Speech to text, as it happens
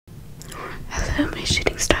hope my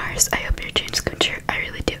shooting stars. I hope your dreams come true. I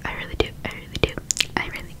really do. I really do. I really do. I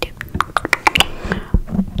really do.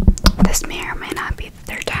 This may or may not be the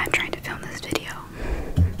third time trying to film this video.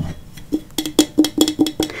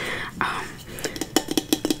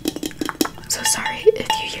 So sorry if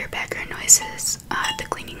you hear background noises. The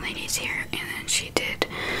cleaning lady's here, and then she did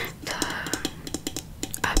the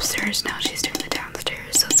upstairs. Now she's doing the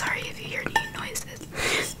downstairs. So sorry if you hear any noises.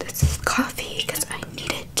 This is coffee because I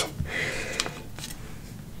need it.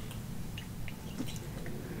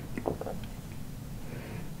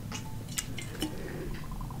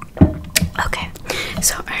 Okay,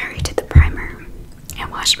 so I already did the primer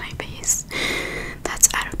and washed my face. That's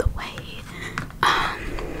out of the way.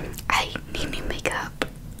 I need new makeup.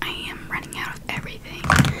 I am running out of everything.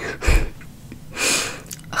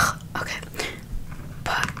 Ugh, okay,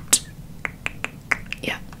 but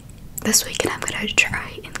yeah, this weekend I'm gonna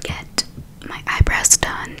try and get my eyebrows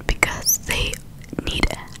done because they need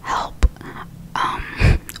help.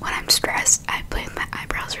 When I'm stressed, I play with my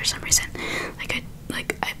eyebrows for some reason.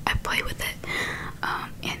 I play with it,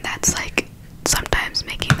 and that's like sometimes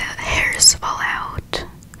making the hairs fall out.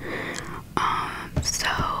 So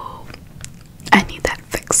I need that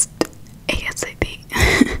fixed ASAP.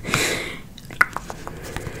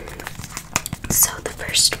 So the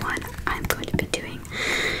first one I'm going to be doing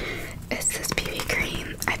is this BB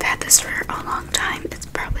cream. I've had this for a long time. It's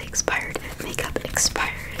probably expired if makeup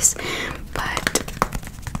expires, but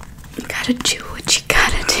you gotta do what you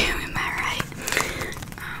gotta do, am I right?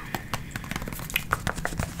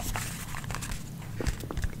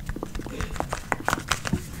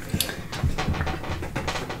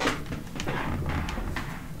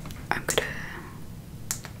 I'm gonna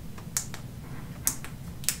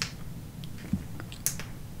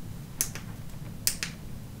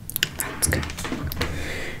that's good.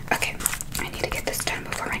 Okay, I need to get this done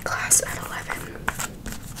before my class at 11.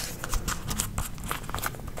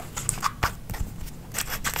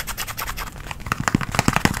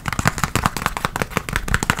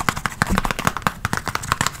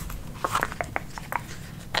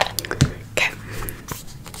 Okay.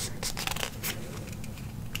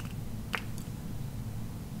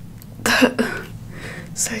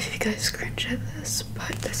 Sorry if you guys cringe at this, but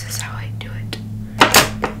this is how I do it.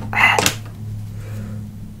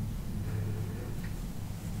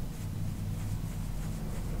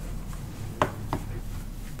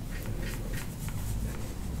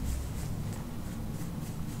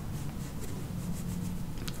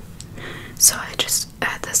 So I just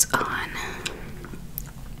add this on.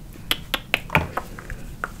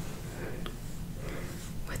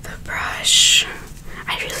 With a brush.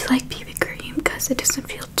 I really like BB cream because it doesn't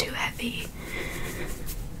feel too heavy.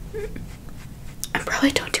 I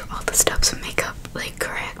probably don't do all the steps of makeup like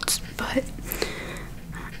correct, but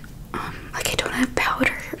like I don't have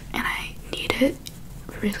powder and I need it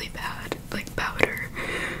really bad, like powder.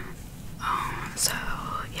 So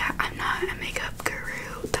yeah, I'm not a makeup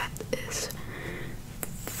guru, that is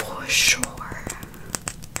for sure.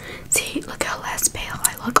 See, look how less pale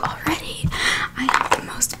I look already. I am the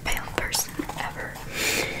most pale person ever.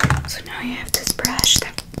 So now you have this brush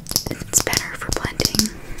that it's better for blending.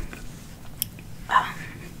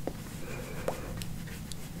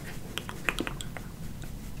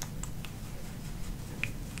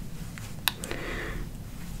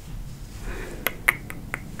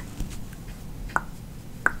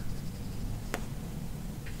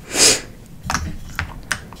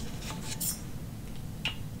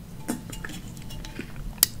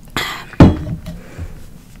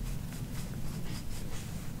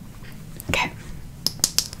 Okay.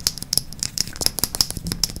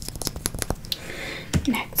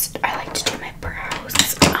 Next, I like to do my brows,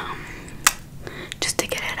 just to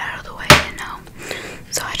get it out of the way, you know.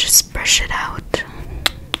 So I just brush it out.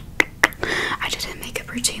 I did a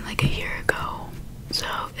makeup routine like a year ago, so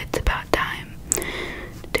it's about time to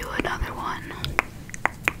do another one.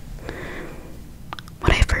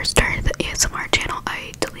 When I first started the ASMR channel,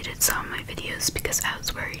 I deleted some of my videos because I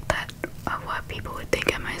was worried that of what people would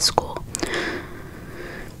think at my school.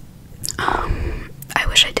 I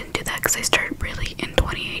wish I didn't do that because I started really in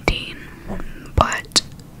 2018, but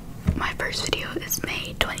my first video is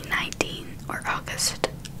May 2019 or August.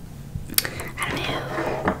 I don't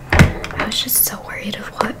know. I was just so worried of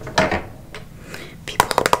what people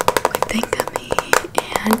would think of me,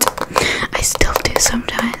 and I still do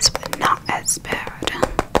sometimes, but not as bad.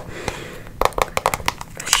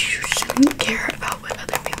 You shouldn't care about what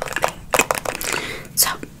other people think. So,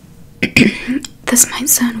 this might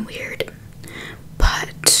sound weird,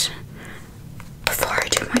 but before I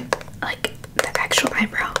do my, like, the actual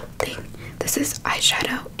eyebrow thing, this is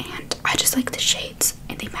eyeshadow and I just like the shades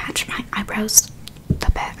and they match my eyebrows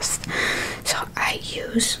the best. So I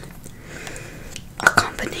use a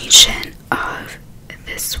combination of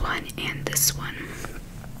this one and this one.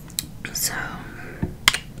 So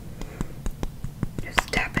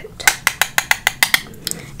just tap it.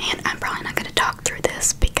 And I'm probably not gonna talk through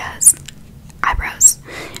this because eyebrows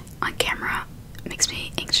on camera makes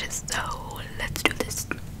me anxious. So let's do this.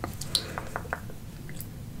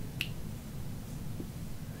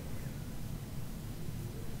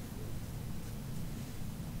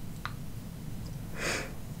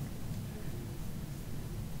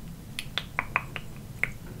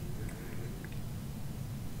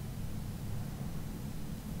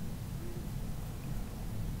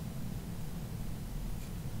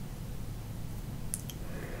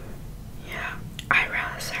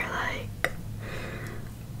 Eyebrows are like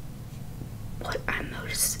what I'm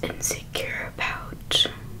most insecure about.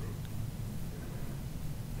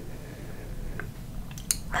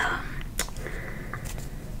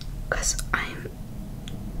 Because I'm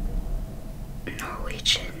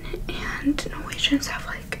Norwegian and Norwegians have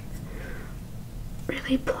like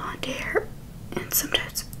really blonde hair, and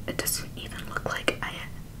sometimes it doesn't even look like I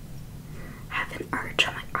have an arch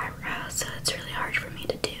on my eyebrows, so it's really hard for me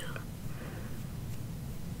to do.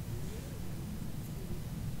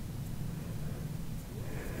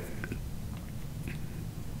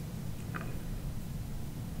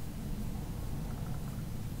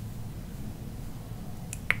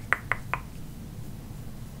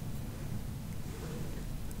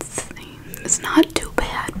 It's not too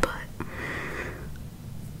bad, but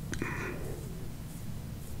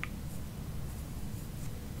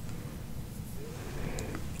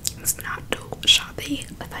it's not too shabby,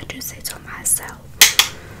 if I do say so myself.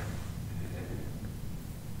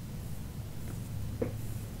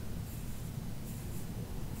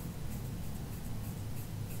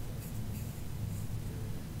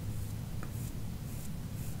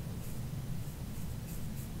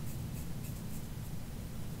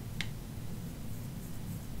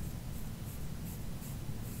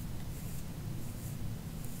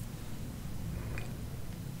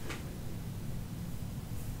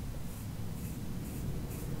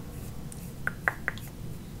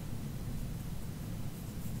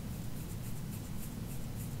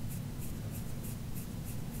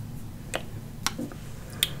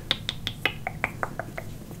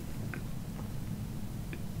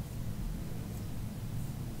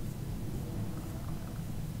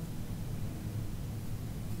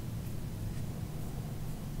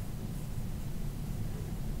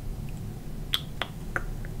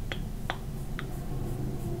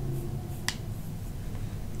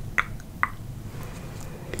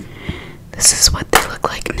 This is what they look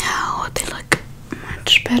like now. They look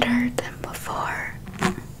much better than before.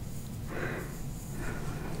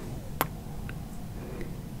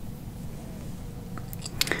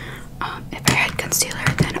 If I had concealer,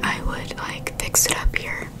 then I would like fix it up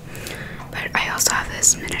here. But I also have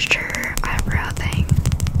this miniature eyebrow thing.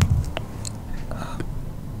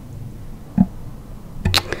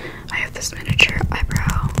 I have this miniature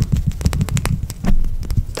eyebrow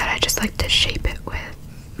that I just like to shape it with.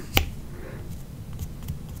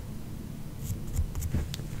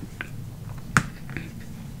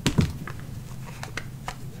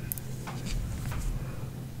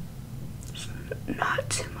 Not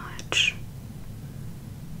too much.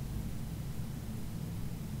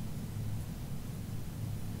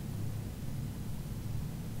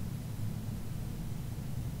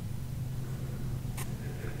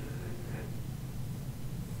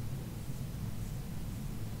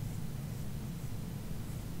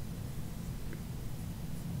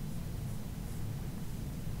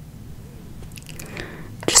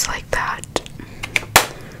 Just like that.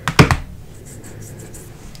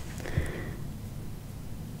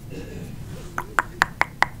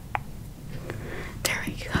 There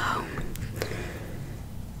we go.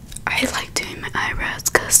 I like doing my eyebrows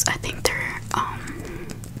because I think they're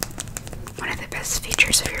one of the best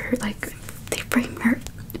features of your, like, they frame your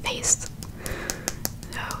face.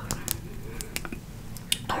 So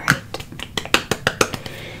alright.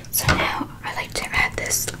 So now I like to add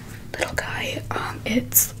this little guy.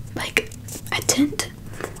 It's like a tint,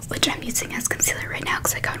 which I'm using as concealer right now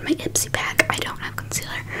because I got my Ipsy pack. I don't have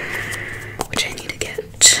concealer, which I need to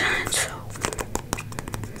get. So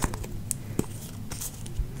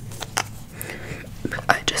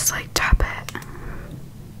I just like tap it.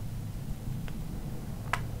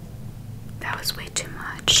 That was way too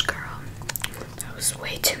much, girl. That was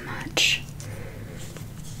way too much.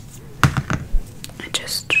 I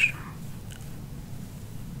just,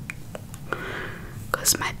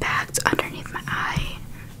 because my bag's underneath my eye,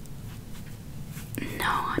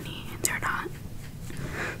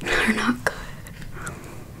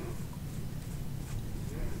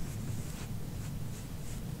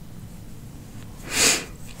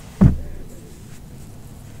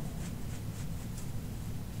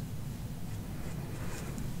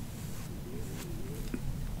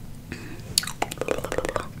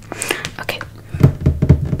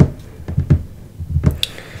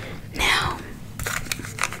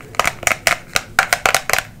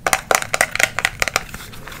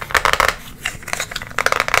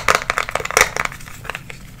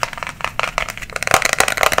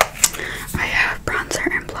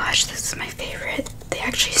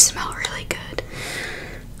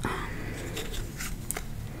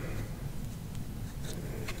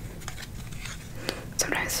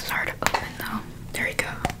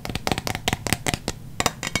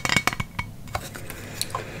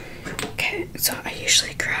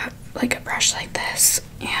 usually grab like a brush like this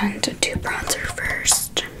and do bronzer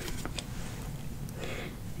first.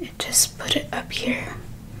 And just put it up here.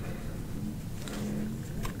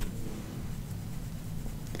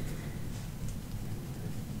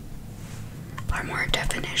 For more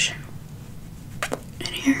definition in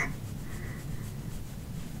here.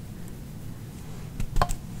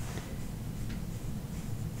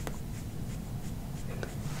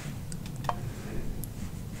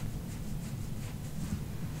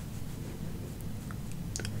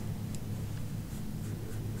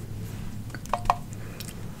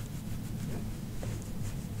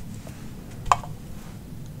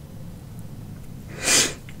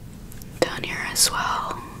 Down here as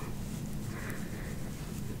well.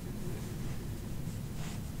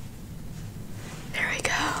 There we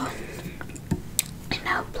go. And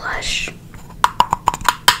now blush.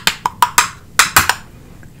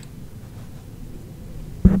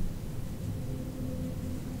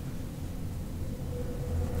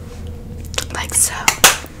 Like so.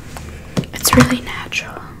 It's really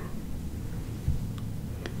natural.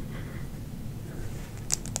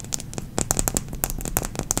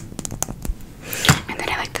 And then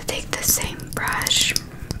I like to take the same brush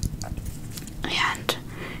and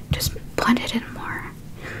just blend it in more.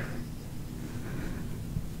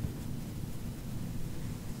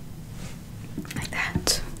 Like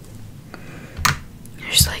that.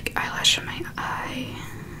 There's like eyelash on my eye.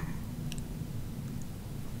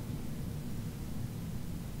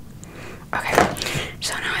 Okay,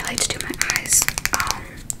 so now I like to do my eyes.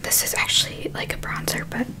 This is actually like a bronzer,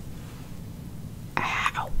 but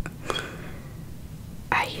ow,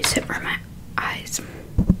 I use it for my eyes.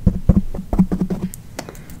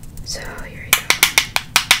 So here we go.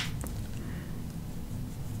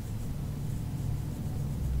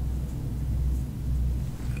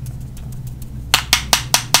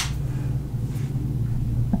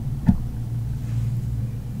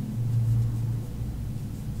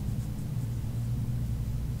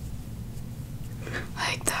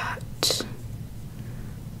 Like that.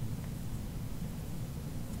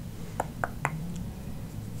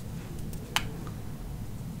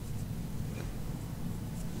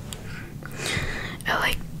 I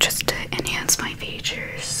like just to enhance my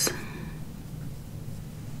features.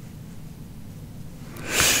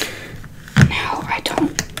 Now I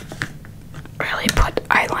don't really put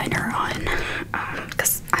eyeliner on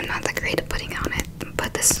because I'm not that great at putting on it,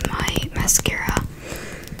 but this is my mascara.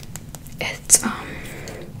 It's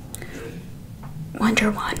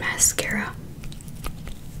Wonder Wand mascara.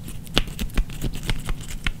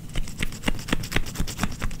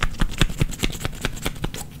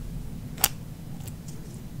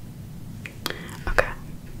 Okay.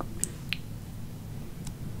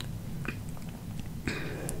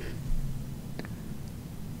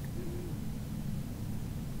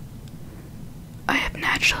 I have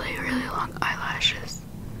naturally really long eyelashes.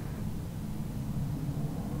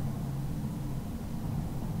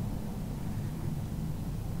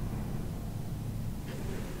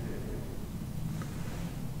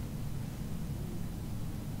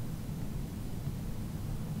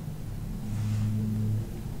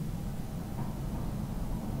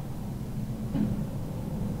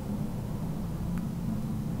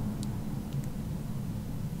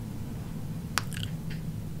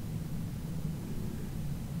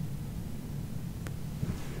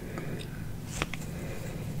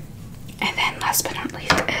 And then last but not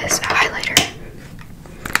least is a highlighter.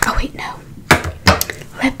 Oh wait, no.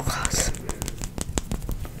 Lip gloss.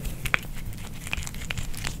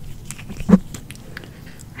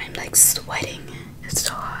 I'm like sweating. It's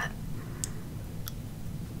so hot.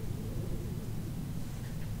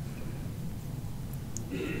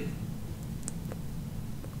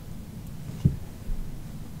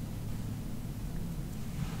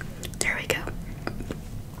 There we go.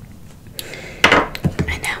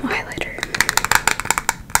 And now highlighter.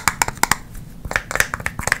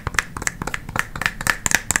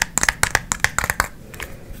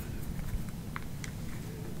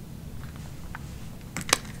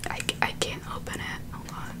 I can't open it.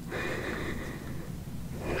 Hold on.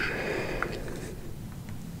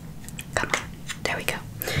 Come on. There we go.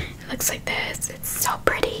 It looks like this. It's so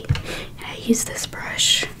pretty. And I use this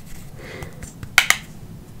brush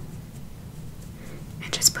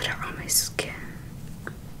and just put it on my skin.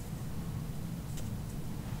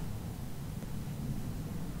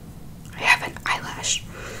 I have an eyelash.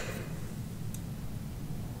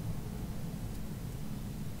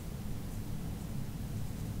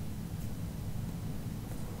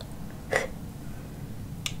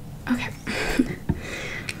 Okay.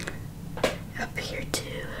 Up here too.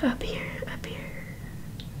 Up here. Up here.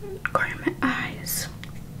 Corner of my eyes.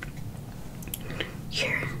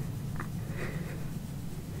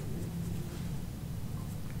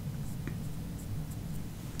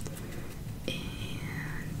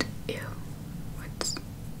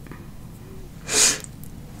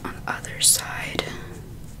 other side.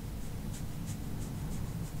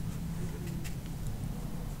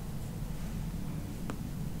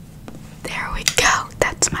 There we go.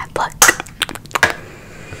 That's my look.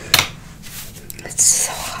 It's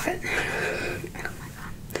so hot. Oh my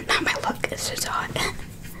god. Not my look, it's just hot.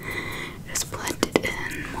 Just blend it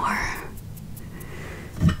in more.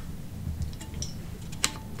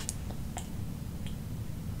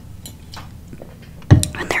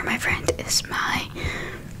 And there, my friend, is my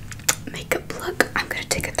makeup look. I'm gonna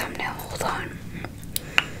take a thumbnail. Hold on.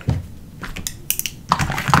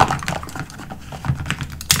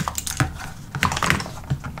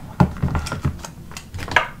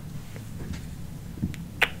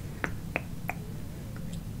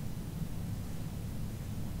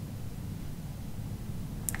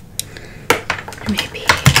 Maybe.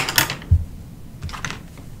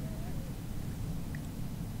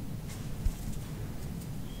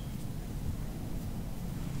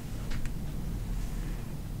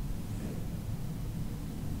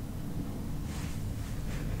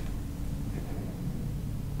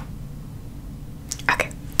 Okay.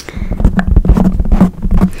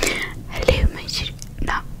 Hello, my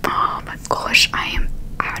no. Oh my gosh, I am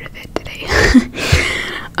out of it today.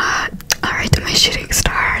 Alright, my shooting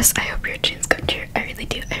stars. I hope your dreams come true. I really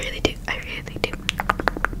do. I really do. I really do.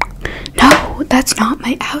 No, that's not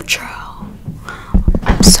my outro.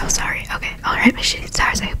 I'm so sorry. Okay, alright, my shooting